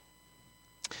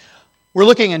We're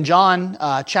looking in John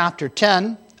chapter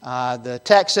 10. The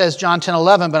text says John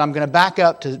 10:11, but I'm going to back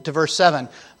up to verse 7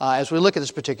 as we look at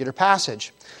this particular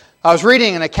passage. I was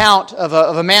reading an account of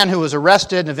a man who was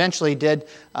arrested and eventually did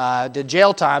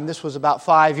jail time. This was about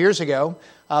 5 years ago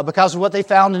because of what they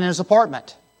found in his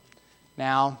apartment.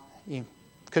 Now, it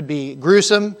could be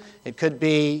gruesome, it could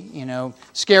be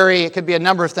scary, it could be a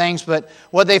number of things, but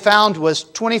what they found was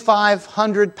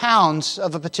 2,500 pounds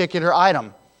of a particular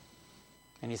item.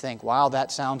 And you think, wow,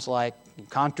 that sounds like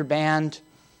contraband,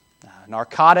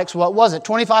 narcotics. What was it?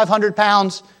 2,500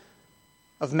 pounds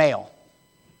of mail.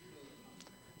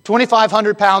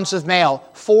 2,500 pounds of mail.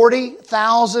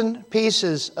 40,000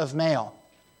 pieces of mail.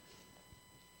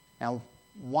 Now,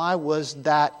 why was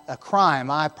that a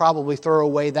crime? I probably throw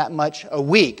away that much a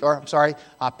week.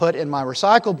 I put in my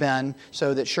recycle bin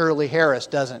so that Shirley Harris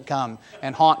doesn't come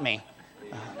and haunt me.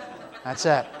 That's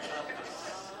it.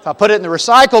 If I put it in the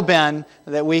recycle bin,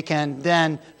 that we can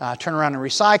then turn around and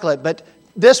recycle it. But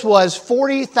this was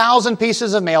 40,000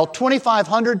 pieces of mail,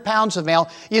 2,500 pounds of mail.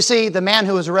 You see, the man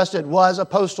who was arrested was a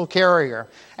postal carrier,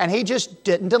 and he just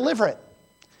didn't deliver it.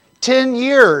 10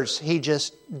 years he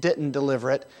just didn't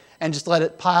deliver it and just let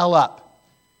it pile up.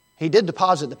 He did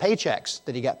deposit the paychecks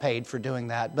that he got paid for doing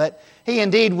that, but he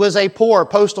indeed was a poor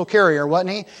postal carrier,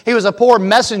 wasn't he? He was a poor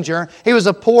messenger. He was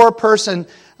a poor person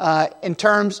in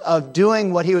terms of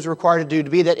doing what he was required to do,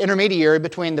 to be that intermediary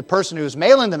between the person who was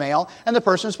mailing the mail and the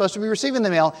person who's supposed to be receiving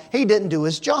the mail. He didn't do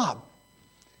his job.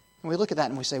 And we look at that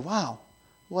and we say, wow,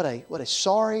 what a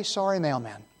sorry, sorry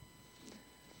mailman.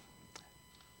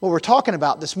 What we're talking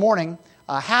about this morning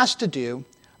has to do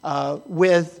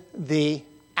with the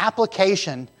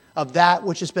application of that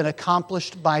which has been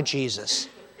accomplished by Jesus.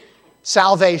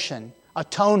 Salvation,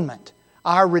 atonement,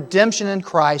 our redemption in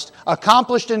Christ,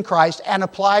 accomplished in Christ and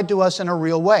applied to us in a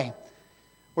real way.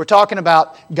 We're talking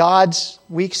about God's,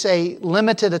 we say,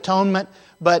 limited atonement,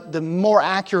 but the more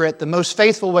accurate, the most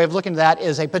faithful way of looking at that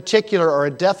is a particular or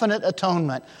a definite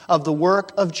atonement of the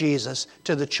work of Jesus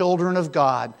to the children of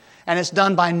God. And it's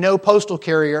done by no postal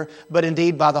carrier, but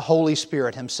indeed by the Holy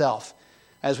Spirit Himself.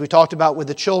 As we talked about with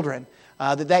the children,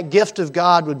 that gift of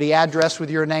God would be addressed with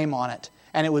your name on it,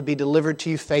 and it would be delivered to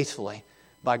you faithfully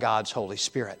by God's Holy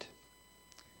Spirit.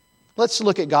 Let's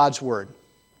look at God's Word.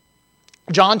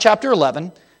 John chapter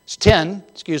 10,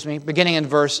 beginning in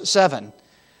verse 7.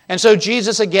 And so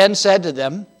Jesus again said to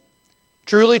them,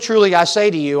 "Truly, truly, I say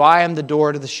to you, I am the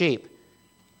door to the sheep.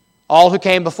 All who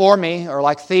came before me are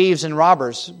like thieves and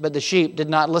robbers, but the sheep did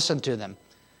not listen to them.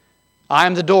 I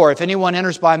am the door. If anyone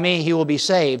enters by me, he will be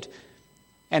saved,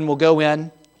 and will go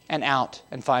in and out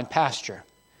and find pasture.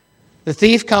 The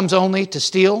thief comes only to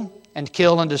steal and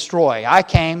kill and destroy. I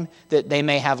came that they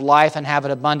may have life and have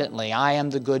it abundantly. I am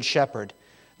the good shepherd.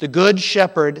 The good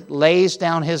shepherd lays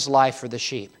down his life for the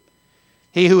sheep.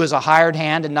 He who is a hired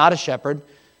hand and not a shepherd,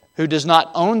 who does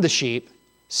not own the sheep,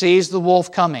 sees the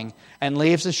wolf coming and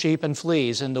leaves the sheep and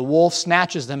flees, and the wolf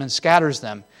snatches them and scatters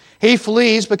them. He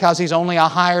flees because he's only a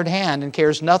hired hand and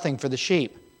cares nothing for the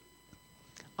sheep.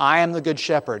 I am the good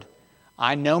shepherd.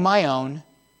 I know my own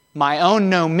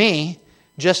know me,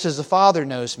 just as the Father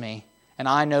knows me, and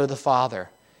I know the Father,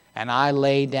 and I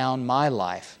lay down my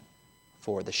life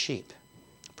for the sheep."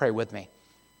 Pray with me.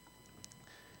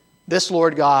 This,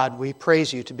 Lord God, we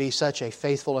praise you to be such a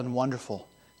faithful and wonderful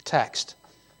text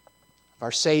of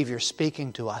our Savior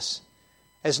speaking to us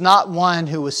as not one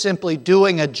who was simply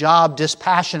doing a job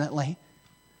dispassionately,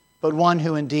 but one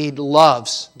who indeed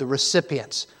loves the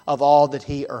recipients of all that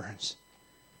He earns.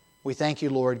 We thank you,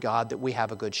 Lord God, that we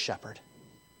have a good shepherd.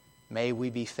 May we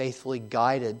be faithfully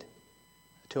guided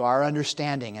to our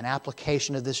understanding and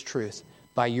application of this truth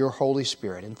by your Holy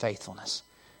Spirit in faithfulness.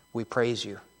 We praise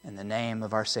you in the name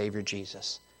of our Savior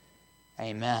Jesus.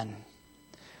 Amen.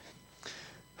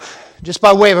 Just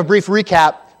by way of a brief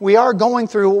recap, we are going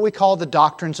through what we call the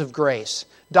doctrines of grace.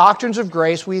 Doctrines of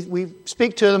grace, we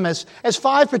speak to them as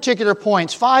 5 particular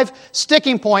points, 5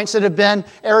 sticking points that have been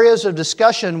areas of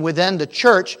discussion within the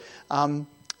church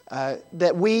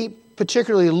that we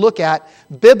particularly look at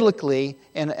biblically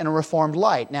in a Reformed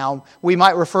light. Now, we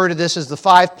might refer to this as the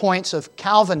 5 points of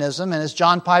Calvinism, and as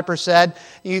John Piper said,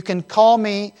 you can call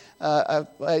me,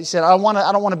 he said, I don't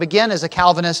want to begin as a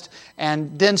Calvinist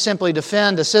and then simply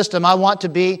defend a system. I want to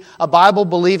be a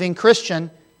Bible-believing Christian,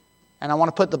 and I want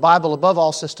to put the Bible above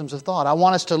all systems of thought. I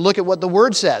want us to look at what the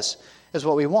Word says, is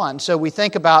what we want. So we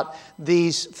think about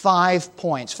these 5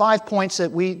 points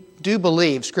that we do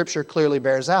believe Scripture clearly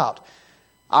bears out.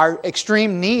 Our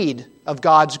extreme need of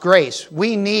God's grace.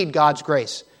 We need God's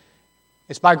grace.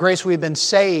 It's by grace we've been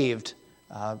saved,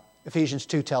 Ephesians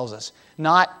 2 tells us.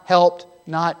 Not helped,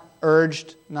 not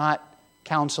urged, not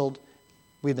counseled.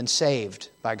 We've been saved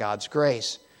by God's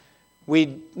grace.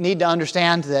 We need to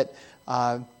understand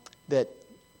that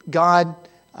God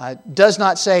does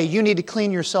not say, you need to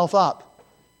clean yourself up,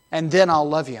 and then I'll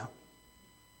love you.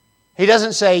 He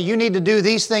doesn't say, you need to do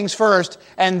these things first,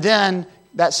 and then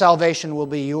that salvation will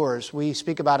be yours. We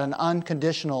speak about an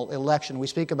unconditional election. We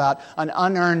speak about an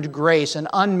unearned grace, an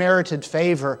unmerited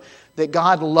favor, that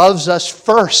God loves us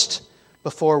first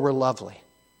before we're lovely.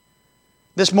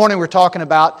 This morning we're talking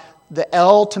about the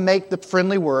L to make the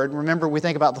friendly word. Remember, we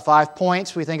think about the 5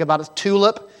 points. We think about a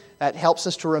tulip. That helps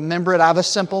us to remember it. I have a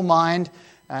simple mind,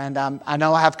 and I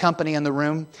know I have company in the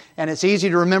room, and it's easy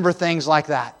to remember things like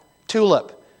that.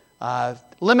 Tulip.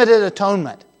 Limited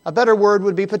atonement. A better word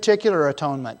would be particular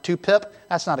atonement. To pip,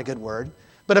 that's not a good word.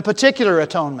 But a particular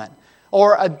atonement.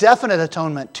 Or a definite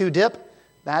atonement. To dip,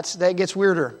 that gets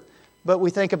weirder. But we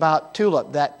think about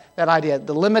tulip, that idea.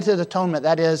 The limited atonement,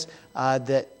 that is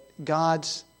that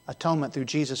God's atonement through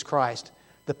Jesus Christ,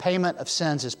 the payment of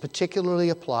sins is particularly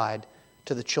applied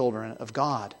to the children of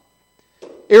God.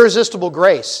 Irresistible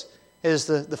grace is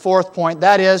the fourth point.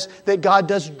 That is that God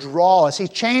does draw us. He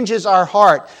changes our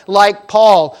heart. Like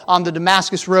Paul on the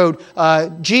Damascus Road,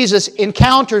 Jesus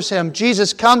encounters him.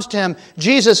 Jesus comes to him.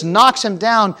 Jesus knocks him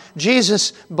down.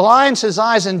 Jesus blinds his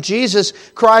eyes, and Jesus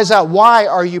cries out, "Why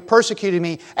are you persecuting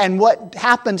me?" And what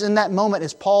happens in that moment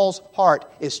is Paul's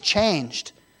heart is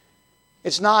changed.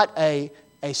 It's not a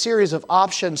series of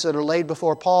options that are laid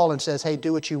before Paul and says, "Hey,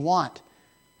 do what you want."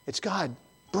 It's God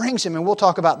brings him, and we'll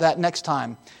talk about that next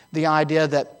time. The idea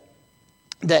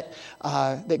that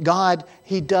God,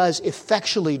 He does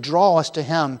effectually draw us to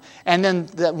Him. And then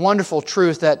that wonderful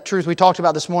truth, that truth we talked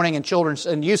about this morning in children's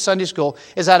and youth Sunday school,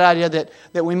 is that idea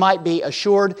that we might be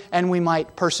assured and we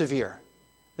might persevere,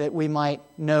 that we might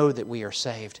know that we are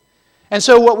saved. And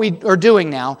so what we are doing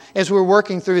now is we're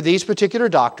working through these particular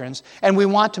doctrines, and we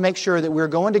want to make sure that we're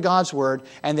going to God's Word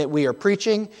and that we are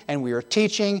preaching and we are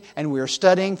teaching and we are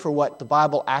studying for what the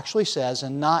Bible actually says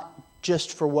and not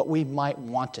just for what we might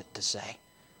want it to say.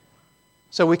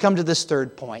 So we come to this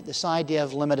third point, this idea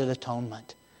of limited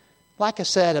atonement. Like I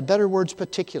said, a better word's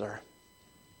particular,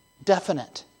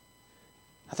 definite.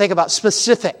 I think about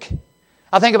specific.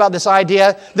 I think about this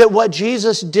idea that what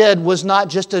Jesus did was not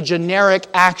just a generic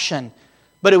action,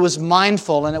 but it was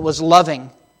mindful and it was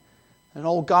loving. An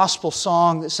old gospel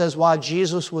song that says, while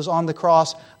Jesus was on the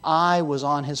cross, I was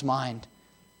on His mind.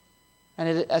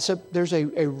 And there's a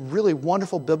really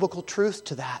wonderful biblical truth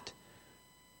to that.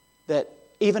 That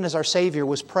even as our Savior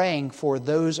was praying for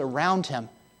those around Him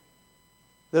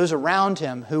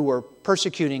who were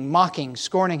persecuting, mocking,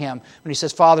 scorning Him, when He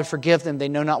says, Father, forgive them, they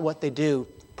know not what they do.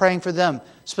 Praying for them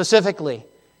specifically,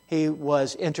 He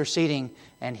was interceding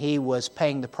and He was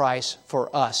paying the price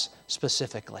for us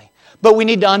specifically. But we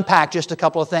need to unpack just a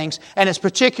couple of things, and it's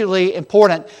particularly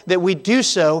important that we do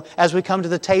so as we come to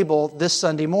the table this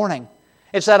Sunday morning.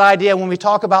 It's that idea when we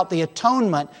talk about the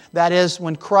atonement, that is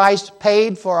when Christ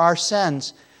paid for our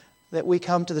sins, that we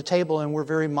come to the table and we're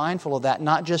very mindful of that,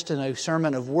 not just in a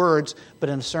sermon of words, but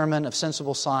in a sermon of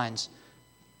sensible signs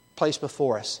placed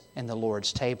before us in the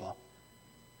Lord's table.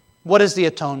 What is the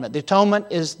atonement? The atonement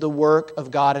is the work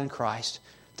of God in Christ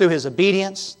through His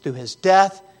obedience, through His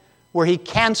death, where He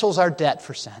cancels our debt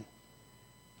for sin.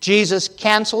 Jesus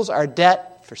cancels our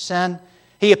debt for sin.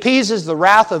 He appeases the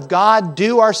wrath of God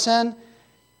due our sin,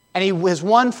 and He has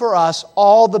won for us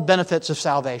all the benefits of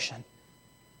salvation.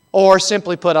 Or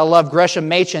simply put, I love Gresham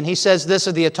Machen. He says this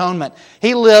of the atonement.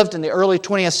 He lived in the early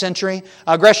 20th century.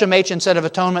 Gresham Machen said of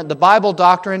atonement, the Bible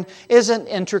doctrine isn't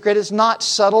intricate, it's not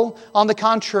subtle. On the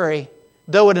contrary,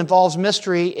 though it involves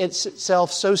mystery, it's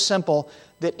itself so simple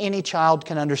that any child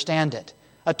can understand it.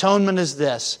 Atonement is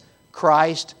this: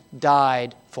 Christ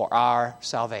died for our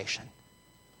salvation.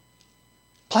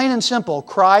 Plain and simple,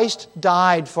 Christ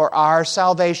died for our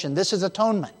salvation. This is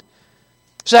atonement.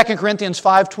 2 Corinthians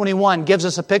 5:21 gives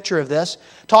us a picture of this,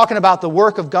 talking about the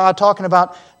work of God, talking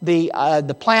about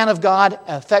the plan of God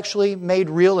effectually made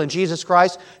real in Jesus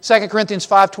Christ. 2 Corinthians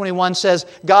 5:21 says,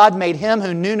 God made Him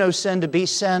who knew no sin to be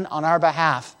sin on our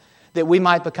behalf, that we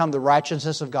might become the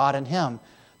righteousness of God in Him.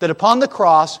 That upon the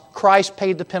cross, Christ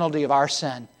paid the penalty of our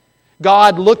sin.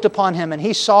 God looked upon Him and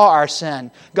He saw our sin.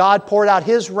 God poured out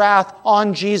His wrath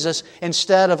on Jesus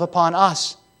instead of upon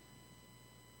us.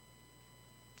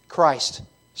 Christ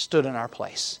stood in our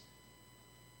place.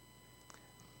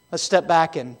 Let's step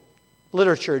back in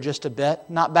literature just a bit.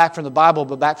 Not back from the Bible,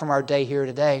 but back from our day here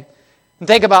today. And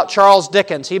think about Charles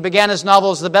Dickens. He began his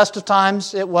novels, The Best of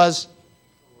Times. It was...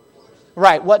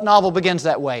 Right, what novel begins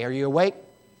that way? Are you awake?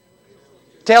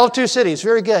 Tale of Two Cities,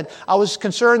 very good. I was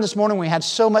concerned this morning we had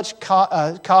so much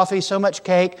coffee, so much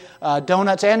cake,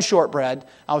 donuts, and shortbread.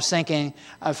 I was thinking,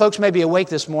 folks may be awake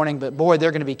this morning, but boy,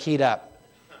 they're going to be keyed up.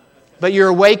 But you're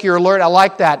awake, you're alert. I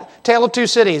like that. Tale of Two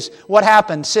Cities. What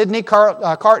happened? Sidney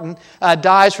Carton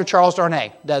dies for Charles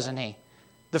Darnay, doesn't he?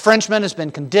 The Frenchman has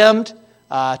been condemned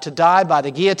to die by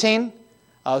the guillotine.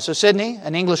 So Sidney,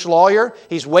 an English lawyer,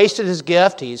 he's wasted his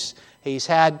gift. He's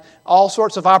had all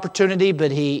sorts of opportunity,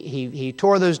 but he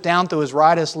tore those down through his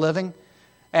riotous living.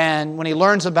 And when he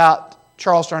learns about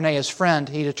Charles Darnay, his friend,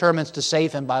 he determines to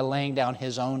save him by laying down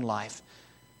his own life.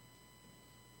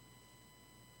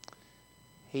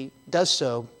 He does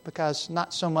so because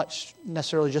not so much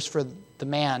necessarily just for the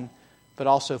man, but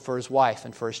also for his wife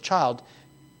and for his child,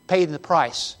 paid the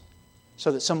price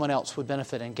so that someone else would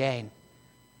benefit and gain.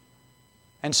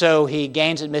 And so he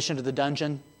gains admission to the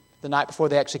dungeon the night before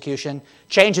the execution,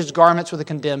 changes garments with a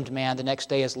condemned man, the next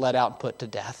day is let out and put to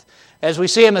death. As we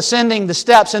see him ascending the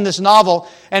steps in this novel,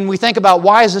 and we think about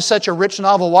why is this such a rich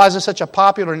novel, why is this such a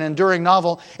popular and enduring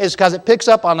novel, is because it picks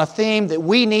up on a theme that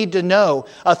we need to know,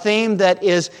 a theme that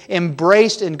is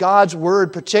embraced in God's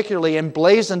Word, particularly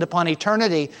emblazoned upon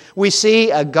eternity. We see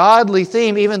a godly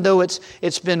theme, even though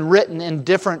it's been written in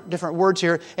different words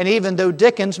here, and even though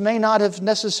Dickens may not have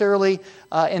necessarily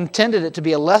intended it to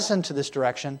be a lesson to this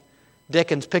direction,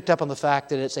 Dickens picked up on the fact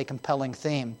that it's a compelling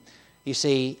theme. You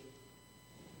see,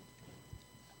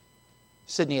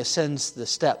 Sidney ascends the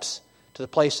steps to the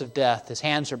place of death. His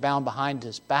hands are bound behind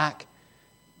his back.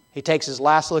 He takes his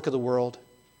last look at the world.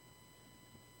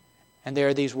 And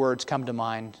there these words come to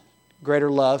mind.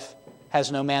 Greater love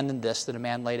has no man than this, that a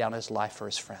man lay down his life for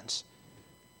his friends.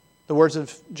 The words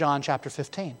of John chapter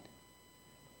 15.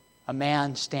 A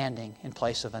man standing in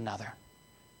place of another.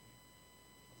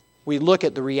 We look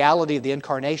at the reality of the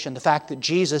incarnation, the fact that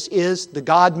Jesus is the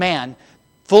God-man,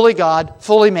 fully God,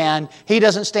 fully man. He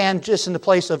doesn't stand just in the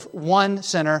place of one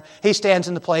sinner. He stands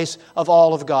in the place of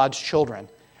all of God's children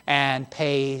and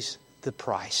pays the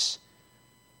price.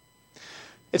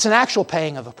 It's an actual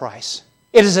paying of a price.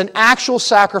 It is an actual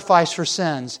sacrifice for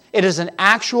sins. It is an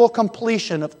actual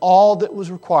completion of all that was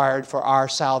required for our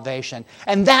salvation.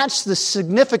 And that's the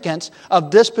significance of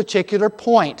this particular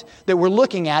point that we're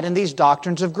looking at in these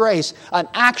doctrines of grace. An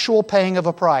actual paying of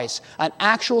a price. An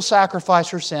actual sacrifice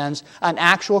for sins. An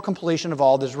actual completion of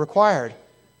all that is required.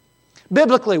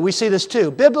 Biblically, we see this too.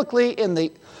 Biblically, in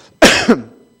the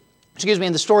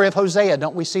in the story of Hosea,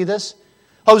 don't we see this?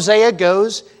 Hosea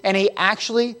goes and he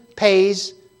actually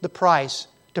pays the price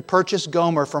to purchase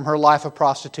Gomer from her life of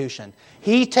prostitution.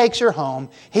 He takes her home.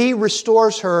 He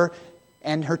restores her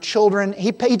and her children.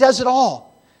 He does it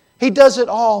all. He does it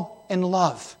all in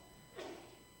love.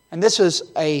 And this is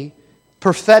a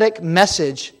prophetic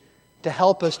message to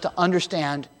help us to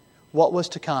understand what was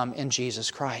to come in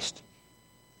Jesus Christ.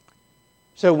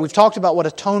 So we've talked about what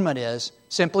atonement is.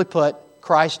 Simply put,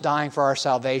 Christ dying for our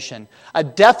salvation. A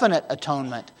definite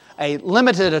atonement, a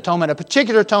limited atonement, a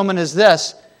particular atonement is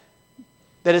this,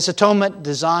 that it's atonement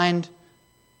designed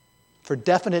for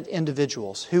definite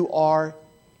individuals who are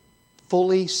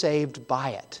fully saved by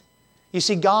it. You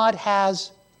see, God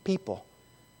has people.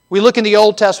 We look in the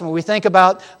Old Testament, we think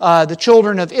about the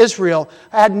children of Israel,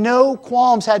 had no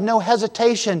qualms, had no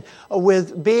hesitation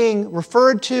with being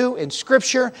referred to in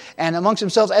Scripture and amongst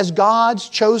themselves as God's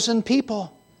chosen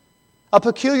people. A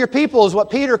peculiar people is what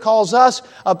Peter calls us,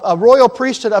 a royal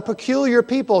priesthood, a peculiar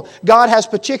people. God has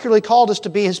particularly called us to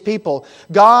be His people.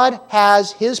 God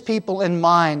has His people in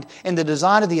mind in the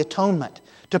design of the atonement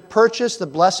to purchase the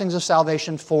blessings of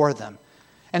salvation for them.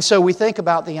 And so we think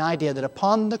about the idea that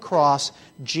upon the cross,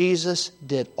 Jesus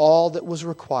did all that was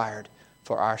required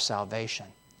for our salvation.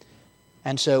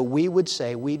 And so we would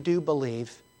say we do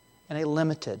believe in a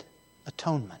limited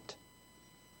atonement.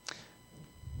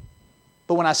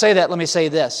 But when I say that, let me say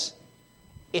this.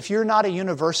 If you're not a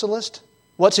universalist,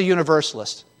 what's a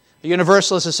universalist? A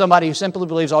universalist is somebody who simply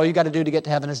believes all you got to do to get to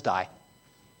heaven is die.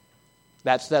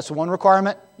 That's one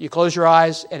requirement. You close your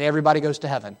eyes and everybody goes to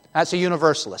heaven. That's a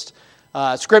universalist.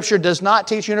 Scripture does not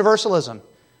teach universalism.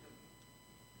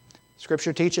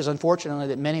 Scripture teaches, unfortunately,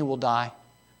 that many will die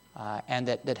and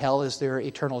that hell is their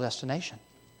eternal destination.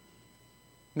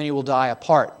 Many will die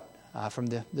apart from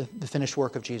the finished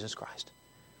work of Jesus Christ.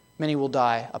 Many will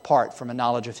die apart from a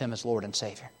knowledge of Him as Lord and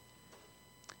Savior.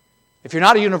 If you're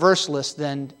not a universalist,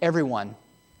 then everyone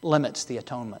limits the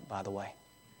atonement, by the way.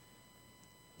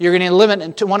 You're going to limit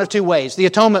in one of two ways. The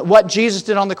atonement, what Jesus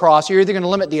did on the cross, you're either going to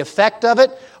limit the effect of it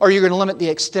or you're going to limit the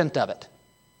extent of it.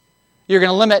 You're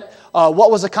going to limit what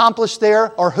was accomplished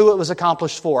there or who it was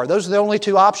accomplished for. Those are the only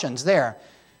two options there.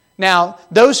 Now,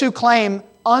 those who claim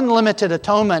unlimited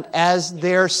atonement as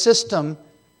their system,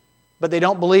 but they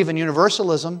don't believe in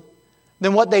universalism,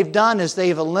 then what they've done is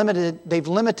they've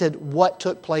limited what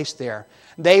took place there.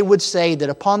 They would say that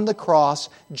upon the cross,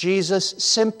 Jesus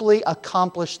simply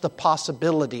accomplished the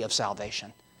possibility of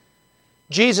salvation.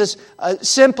 Jesus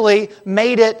simply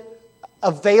made it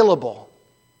available,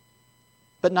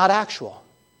 but not actual.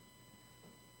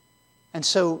 And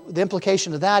so the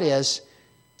implication of that is,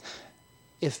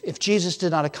 if Jesus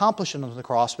did not accomplish it on the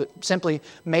cross, but simply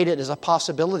made it as a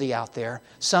possibility out there,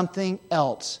 something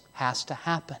else has to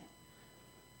happen.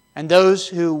 And those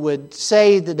who would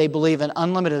say that they believe in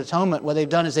unlimited atonement, what they've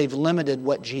done is they've limited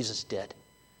what Jesus did.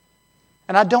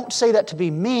 And I don't say that to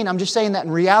be mean, I'm just saying that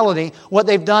in reality, what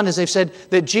they've done is they've said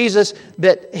that Jesus,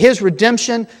 that His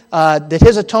redemption, that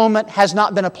His atonement has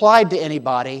not been applied to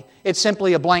anybody. It's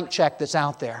simply a blank check that's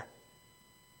out there.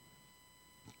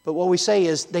 But what we say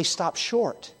is they stop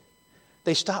short.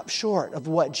 They stop short of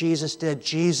what Jesus did.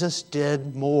 Jesus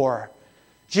did more.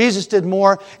 Jesus did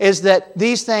more is that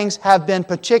these things have been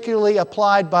particularly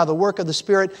applied by the work of the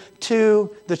Spirit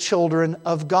to the children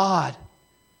of God.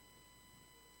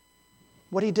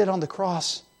 What He did on the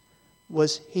cross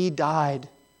was He died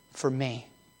for me.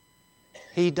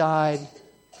 He died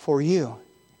for you.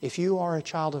 If you are a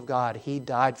child of God, He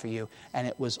died for you, and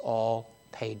it was all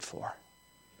paid for.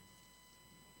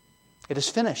 It is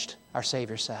finished, our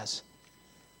Savior says.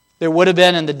 There would have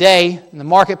been in the day, in the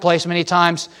marketplace many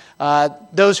times,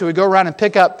 those who would go around and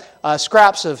pick up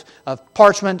scraps of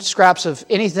parchment, scraps of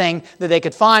anything that they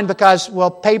could find because,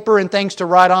 well, paper and things to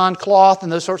write on, cloth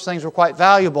and those sorts of things were quite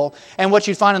valuable. And what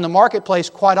you'd find in the marketplace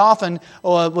quite often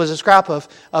was a scrap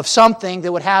of something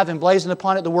that would have emblazoned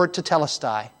upon it the word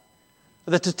tetelestai.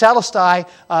 The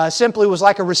tetelestai simply was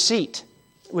like a receipt.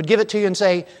 It would give it to you and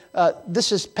say,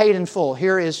 this is paid in full.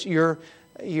 Here is your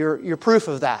proof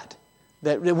of that.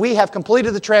 That we have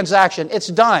completed the transaction. It's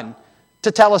done.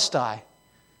 Tetelestai.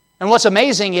 And what's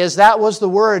amazing is that was the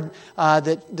word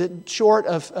that short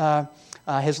of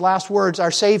His last words, our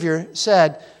Savior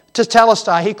said,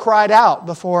 Tetelestai. He cried out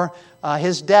before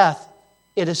His death,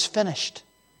 it is finished.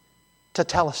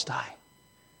 Tetelestai.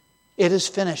 It is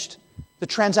finished. The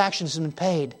transaction has been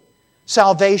paid.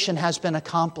 Salvation has been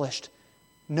accomplished.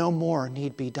 No more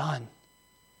need be done.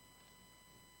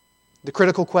 The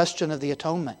critical question of the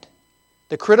atonement.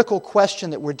 The critical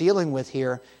question that we're dealing with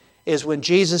here is when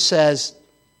Jesus says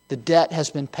the debt has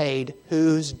been paid,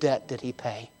 whose debt did He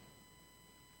pay?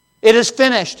 It is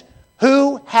finished.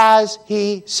 Who has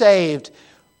He saved?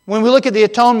 When we look at the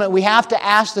atonement, we have to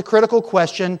ask the critical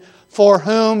question, for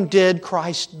whom did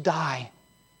Christ die?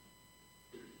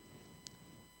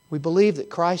 We believe that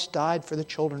Christ died for the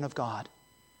children of God.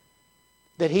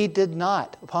 That He did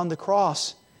not, upon the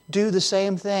cross, do the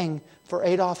same thing for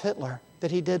Adolf Hitler that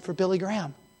He did for Billy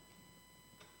Graham.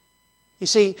 You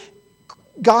see,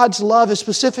 God's love is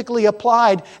specifically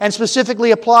applied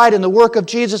in the work of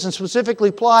Jesus and specifically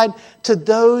applied to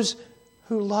those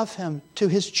who love Him, to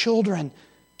His children.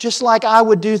 Just like I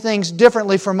would do things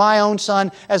differently for my own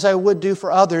son as I would do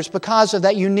for others because of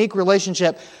that unique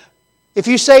relationship. If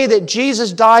you say that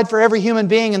Jesus died for every human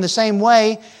being in the same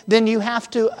way, then you have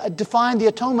to define the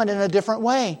atonement in a different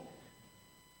way.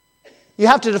 You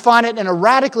have to define it in a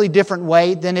radically different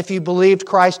way than if you believed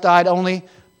Christ died only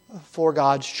for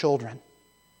God's children.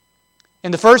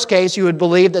 In the first case, you would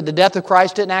believe that the death of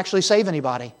Christ didn't actually save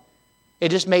anybody. It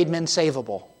just made men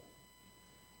savable.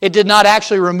 It did not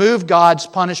actually remove God's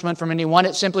punishment from anyone.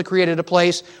 It simply created a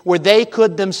place where they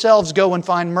could themselves go and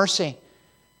find mercy.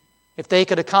 If they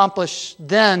could accomplish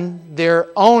then their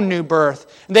own new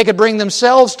birth, and they could bring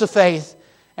themselves to faith,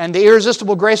 and the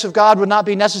irresistible grace of God would not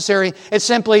be necessary. It's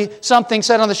simply something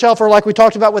set on the shelf, or like we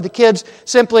talked about with the kids,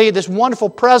 simply this wonderful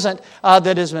present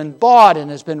that has been bought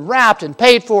and has been wrapped and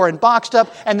paid for and boxed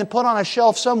up and then put on a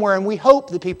shelf somewhere, and we hope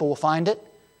that people will find it.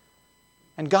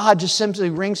 And God just simply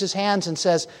wrings His hands and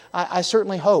says, I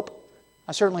certainly hope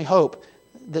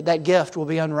that that gift will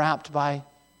be unwrapped by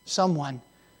someone.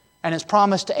 And His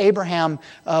promise to Abraham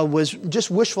was just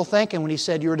wishful thinking when He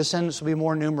said, your descendants will be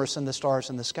more numerous than the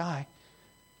stars in the sky.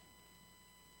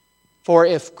 For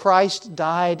if Christ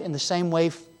died in the same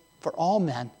way for all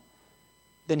men,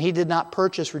 then He did not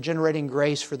purchase regenerating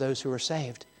grace for those who are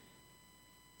saved.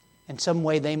 In some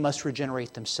way they must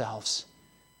regenerate themselves.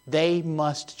 They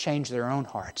must change their own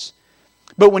hearts.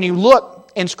 But when you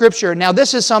look in Scripture, now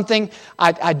this is something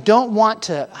I don't want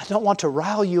to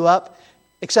rile you up,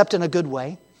 except in a good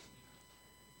way.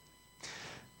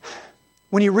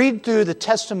 When you read through the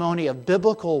testimony of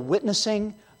biblical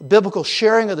witnessing, biblical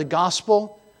sharing of the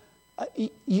gospel,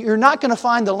 you're not going to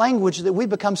find the language that we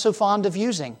become so fond of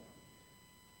using.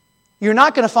 You're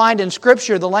not going to find in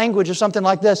Scripture the language of something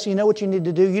like this. You know what you need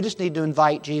to do? You just need to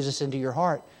invite Jesus into your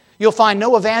heart. You'll find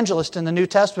no evangelist in the New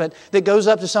Testament that goes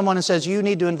up to someone and says, you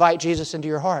need to invite Jesus into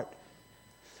your heart.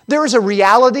 There is a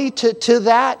reality to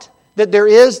that there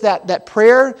is that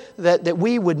prayer that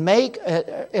we would make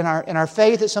in our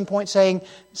faith at some point saying,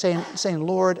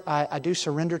 Lord, I do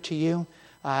surrender to you.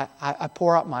 I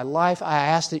pour out my life. I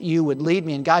ask that you would lead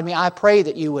me and guide me. I pray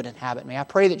that you would inhabit me. I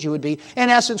pray that you would be. In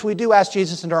essence, we do ask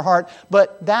Jesus into our heart,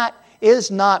 but that is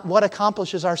not what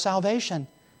accomplishes our salvation.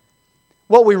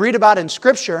 What we read about in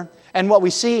Scripture and what we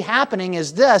see happening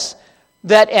is this,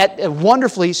 that at a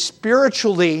wonderfully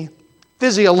spiritually,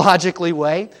 physiologically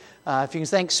way, if you can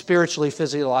think spiritually,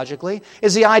 physiologically,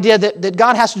 is the idea that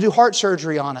God has to do heart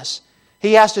surgery on us.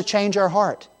 He has to change our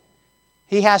heart.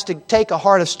 He has to take a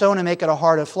heart of stone and make it a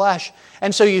heart of flesh.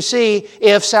 And so you see,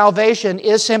 if salvation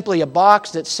is simply a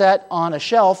box that's set on a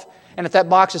shelf, and if that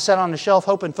box is set on a shelf,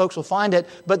 hoping folks will find it,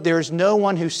 but there's no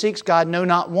one who seeks God, no,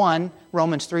 not one,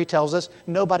 Romans 3 tells us,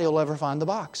 nobody will ever find the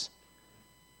box.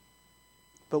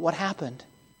 But what happened?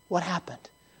 What happened?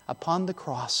 Upon the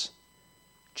cross,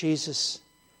 Jesus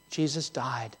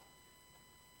died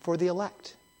for the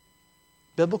elect.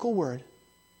 Biblical word,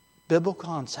 biblical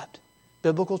concept,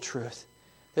 biblical truth,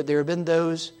 that there have been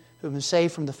those who have been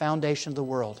saved from the foundation of the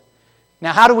world.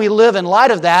 Now, how do we live in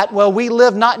light of that? Well, we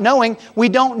live not knowing. We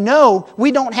don't know.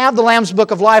 We don't have the Lamb's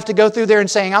Book of Life to go through there and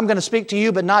saying, I'm going to speak to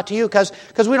you, but not to you, because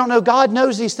we don't know. God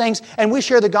knows these things, and we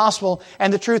share the gospel,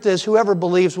 and the truth is, whoever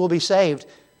believes will be saved.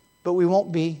 But we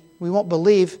won't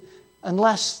believe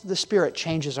unless the Spirit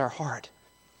changes our heart.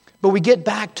 But we get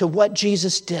back to what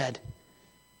Jesus did.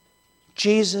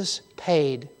 Jesus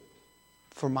paid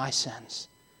for my sins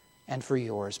and for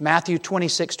yours. Matthew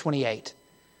 26:28.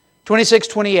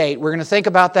 26:28. We're going to think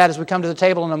about that as we come to the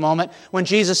table in a moment. When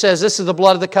Jesus says, this is the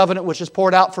blood of the covenant which is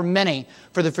poured out for many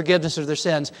for the forgiveness of their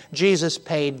sins. Jesus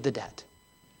paid the debt.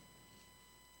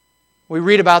 We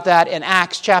read about that in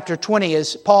Acts chapter 20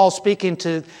 as Paul speaking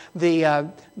to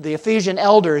the Ephesian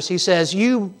elders. He says,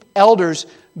 you elders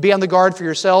be on the guard for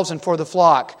yourselves and for the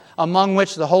flock, among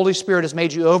which the Holy Spirit has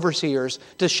made you overseers,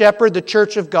 to shepherd the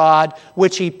church of God,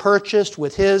 which He purchased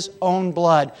with His own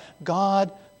blood.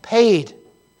 God paid.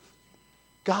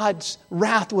 God's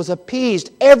wrath was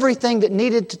appeased. Everything that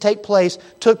needed to take place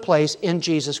took place in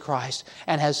Jesus Christ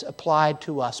and has applied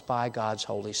to us by God's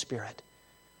Holy Spirit.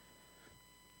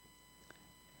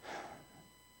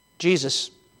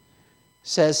 Jesus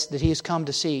says that He has come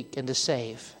to seek and to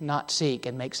save, not seek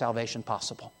and make salvation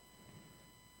possible.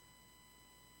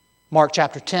 Mark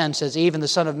chapter 10 says, even the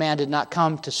Son of Man did not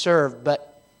come to be served,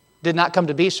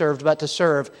 but to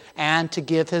serve and to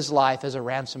give His life as a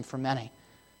ransom for many,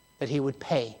 that He would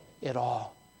pay it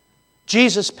all.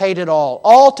 Jesus paid it all.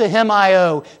 All to Him I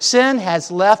owe. Sin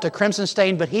has left a crimson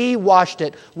stain, but He washed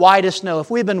it white as snow. If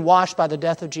we've been washed by the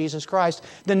death of Jesus Christ,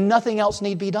 then nothing else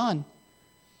need be done.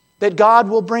 That God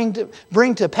will bring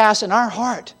to pass in our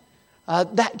heart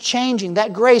that changing,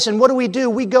 that grace. And what do?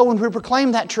 We go and we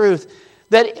proclaim that truth.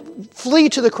 That flee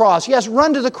to the cross. Yes,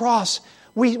 run to the cross.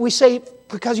 We say,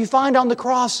 because you find on the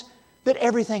cross that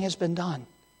everything has been done.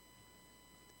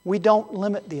 We don't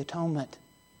limit the atonement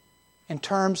in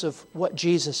terms of what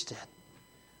Jesus did.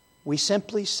 We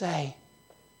simply say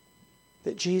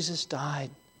that Jesus died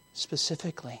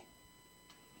specifically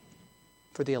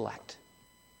for the elect,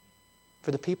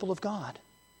 for the people of God.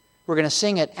 We're going to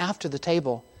sing it after the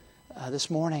table this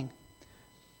morning.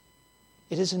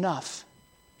 It is enough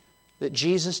that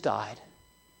Jesus died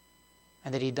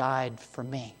and that He died for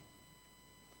me.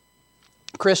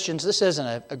 Christians, this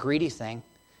isn't a greedy thing.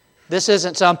 This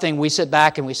isn't something we sit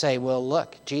back and we say, well,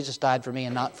 look, Jesus died for me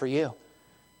and not for you.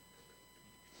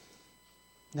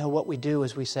 No, what we do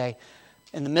is we say,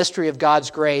 in the mystery of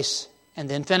God's grace and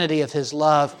the infinity of His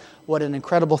love, what an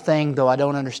incredible thing, though I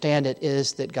don't understand it,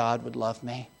 is that God would love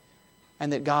me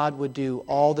and that God would do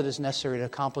all that is necessary to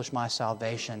accomplish my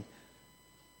salvation.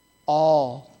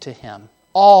 All to Him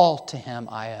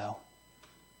I owe.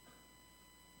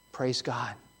 Praise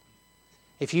God.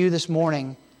 If you this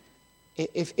morning,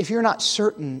 if you're not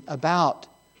certain about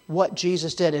what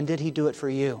Jesus did and did He do it for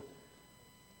you,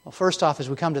 well, first off, as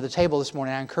we come to the table this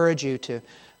morning, I encourage you to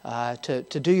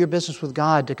do your business with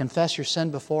God, to confess your sin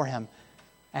before Him,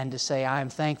 and to say, I am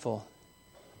thankful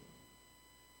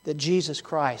that Jesus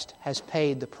Christ has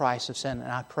paid the price of sin.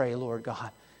 And I pray, Lord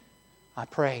God, I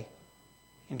pray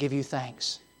and give you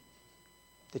thanks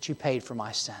that you paid for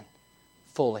my sin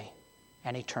fully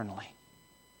and eternally.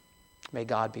 May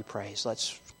God be praised.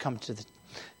 Let's come to the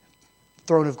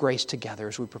throne of grace together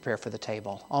as we prepare for the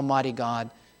table. Almighty God,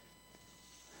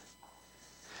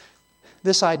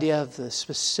 this idea of the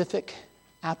specific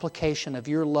application of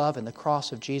your love and the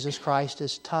cross of Jesus Christ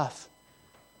is tough.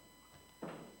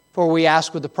 For we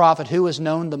ask with the prophet, who has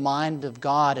known the mind of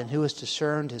God and who has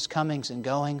discerned His comings and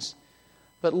goings?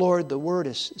 But Lord, the word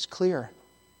is clear,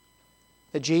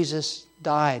 that Jesus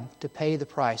died to pay the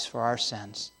price for our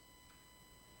sins.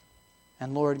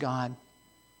 And Lord God,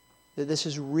 that this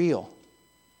is real,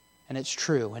 and it's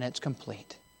true, and it's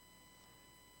complete.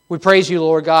 We praise You,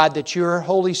 Lord God, that Your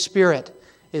Holy Spirit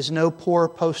is no poor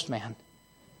postman,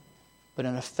 but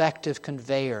an effective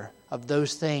conveyor of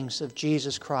those things of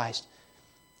Jesus Christ,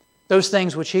 those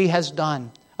things which He has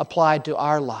done applied to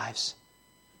our lives.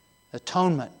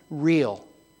 Atonement, real,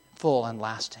 full, and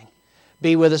lasting.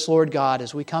 Be with us, Lord God,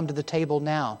 as we come to the table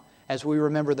now, as we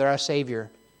remember that our Savior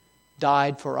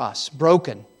died for us,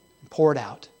 broken and poured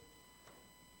out,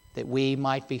 that we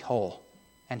might be whole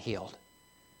and healed.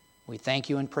 We thank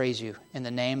You and praise You in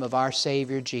the name of our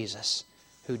Savior Jesus,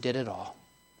 who did it all.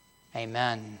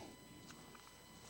 Amen.